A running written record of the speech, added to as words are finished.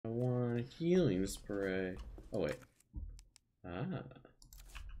healing spray. Oh wait. Ah.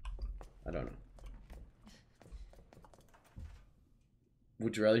 I don't know.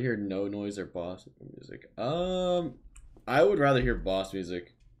 Would you rather hear no noise or boss music? I would rather hear boss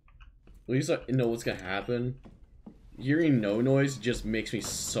music. At least I know what's gonna happen. Hearing no noise just makes me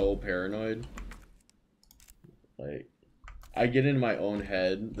so paranoid. Like, I get in my own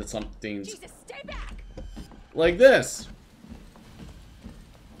head that something's Jesus, stay back. like this.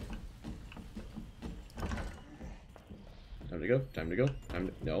 Time to go. Time to go. Time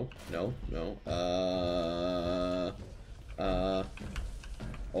to no, no, no.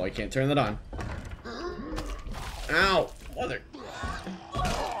 Oh, I can't turn that on. Ow, mother.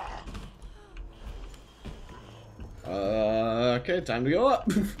 Okay, time to go up.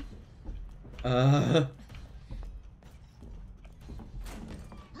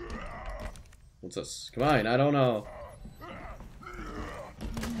 What's this? Come on, I don't know.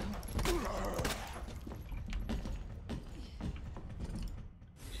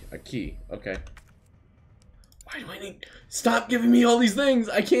 A key, okay. Why do I need... Stop giving me all these things!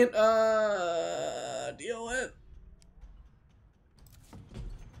 I can't, deal with...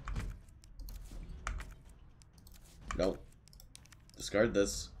 Nope. Discard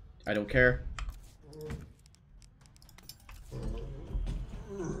this. I don't care.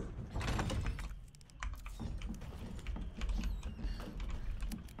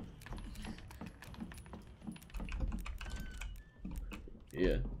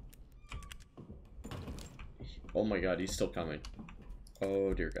 Yeah. Oh my god, he's still coming.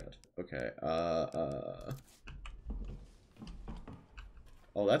 Oh dear god. Okay,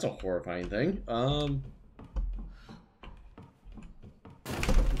 oh, that's a horrifying thing.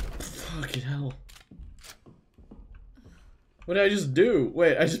 Fucking hell. What did I just do?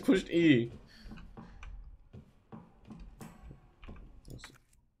 Wait, I just pushed E.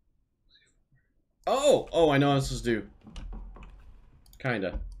 Oh! Oh, I know what I'm supposed to do.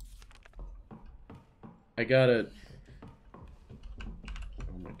 Kinda. I gotta...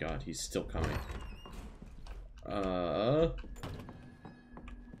 Oh my god, he's still coming. Are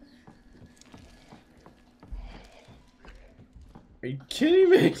you kidding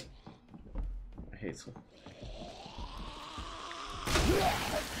me? I hate so.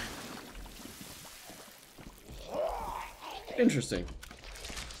 Interesting.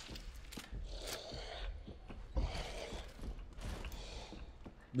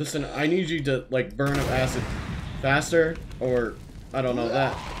 Listen, I need you to, like, burn up acid faster, or I don't know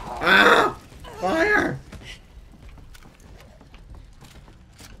that. Ah! Fire!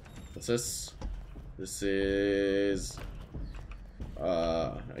 What's this? This is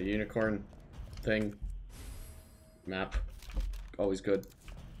a unicorn thing. Map. Always good.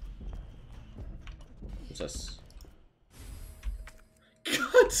 What's this?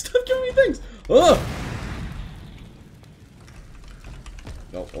 God, stop giving me things! Ugh!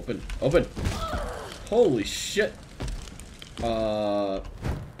 No, open. Open! Holy shit!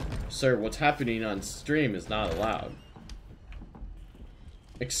 Sir, what's happening on stream is not allowed.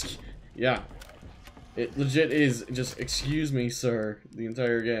 Yeah. It legit is just, excuse me, sir, the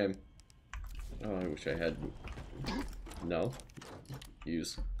entire game. Oh, I wish I had... No.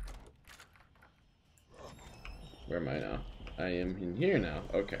 Use. Where am I now? I am in here now.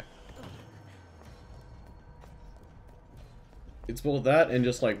 Okay. It's both that and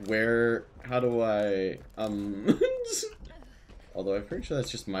just like where... How do I... Although I'm pretty sure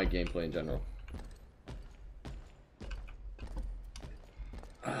that's just my gameplay in general.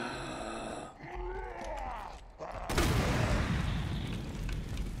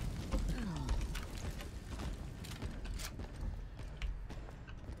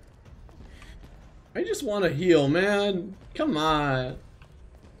 I just want to heal, man. Come on.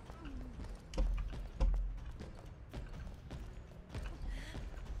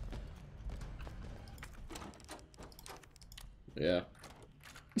 Yeah.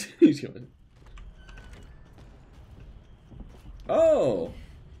 He's going. Oh.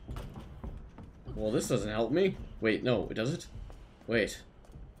 Well, this doesn't help me. Wait, no, it doesn't. Wait.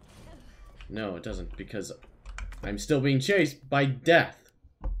 No, it doesn't, because I'm still being chased by death.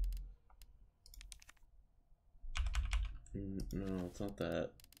 No, it's not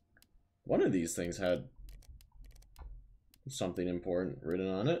that. One of these things had something important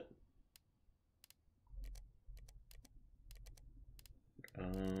written on it.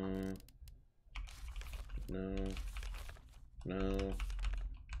 No. No.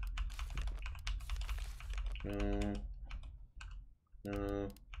 No.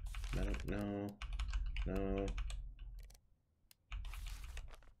 No. I don't know. No.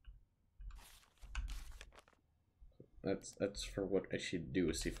 That's for what I should do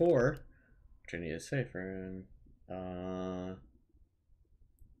with C4. Opportunity is safer.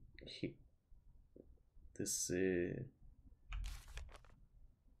 This is.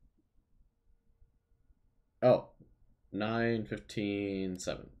 Oh, 9, 15,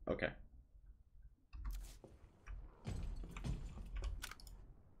 7. Okay.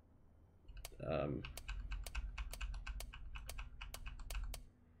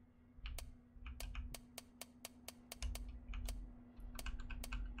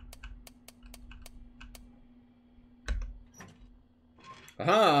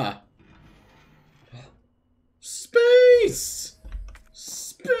 Aha! Space!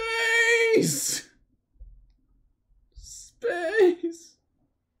 Space! Space!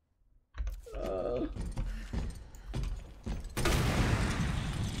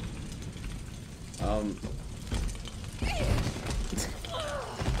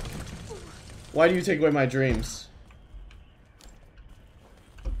 Why do you take away my dreams?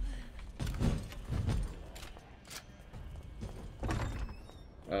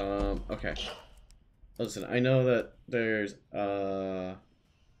 Okay. Listen, I know that there's, okay,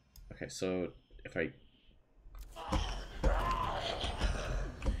 so if I...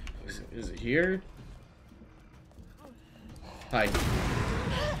 Is it here? Hi.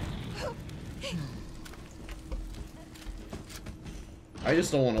 I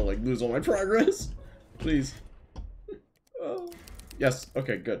just don't want to, like, lose all my progress. Please. Oh. Yes,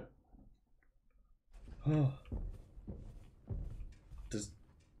 okay, good. Oh.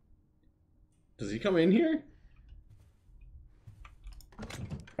 Does he come in here?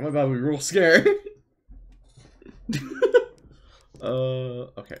 I'm about to be real scared.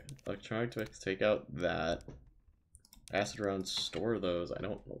 Okay. Electronic take out that. Acid rounds, store those. I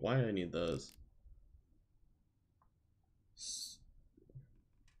don't know why I need those.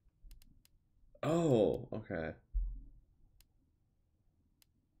 Oh, okay.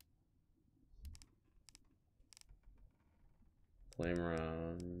 Flame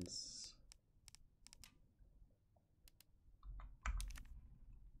rounds.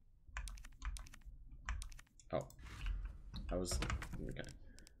 Oh. I was... Okay.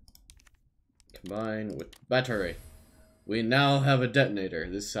 Combine with battery. We now have a detonator.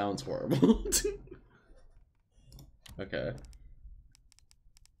 This sounds horrible. Okay.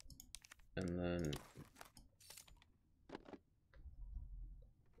 And then...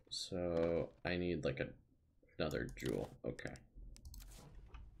 So, I need like another jewel. Okay.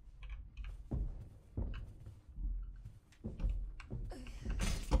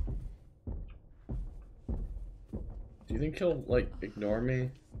 Do you think he'll, like, ignore me?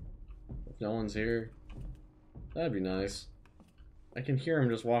 If no one's here? That'd be nice. I can hear him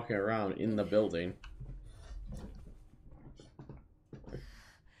just walking around in the building.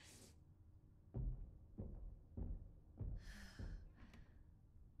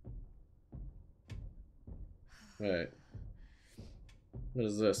 Wait. What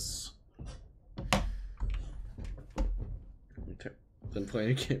is this? Been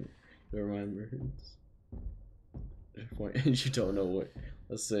playing a game. Never mind words. And you don't know what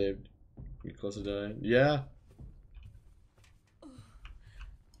was saved. You're close to dying. Yeah.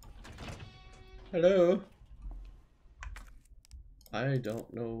 Hello. I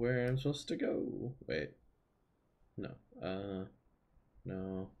don't know where I'm supposed to go. Wait. No.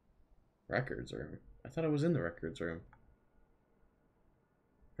 No. Records room. I thought I was in the records room.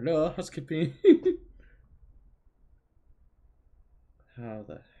 Hello, housekeeping. How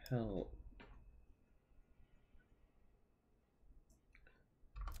the hell?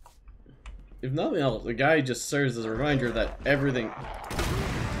 If nothing else, the guy just serves as a reminder that everything...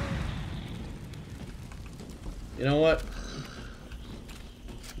 You know what?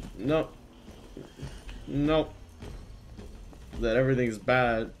 Nope. Nope. That everything's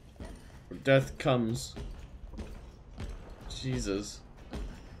bad. Death comes. Jesus.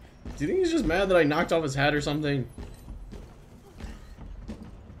 Do you think he's just mad that I knocked off his hat or something?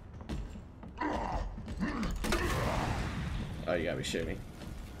 Oh, you gotta be shitting me.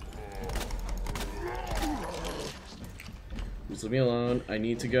 Just leave me alone. I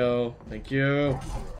need to go. Thank you.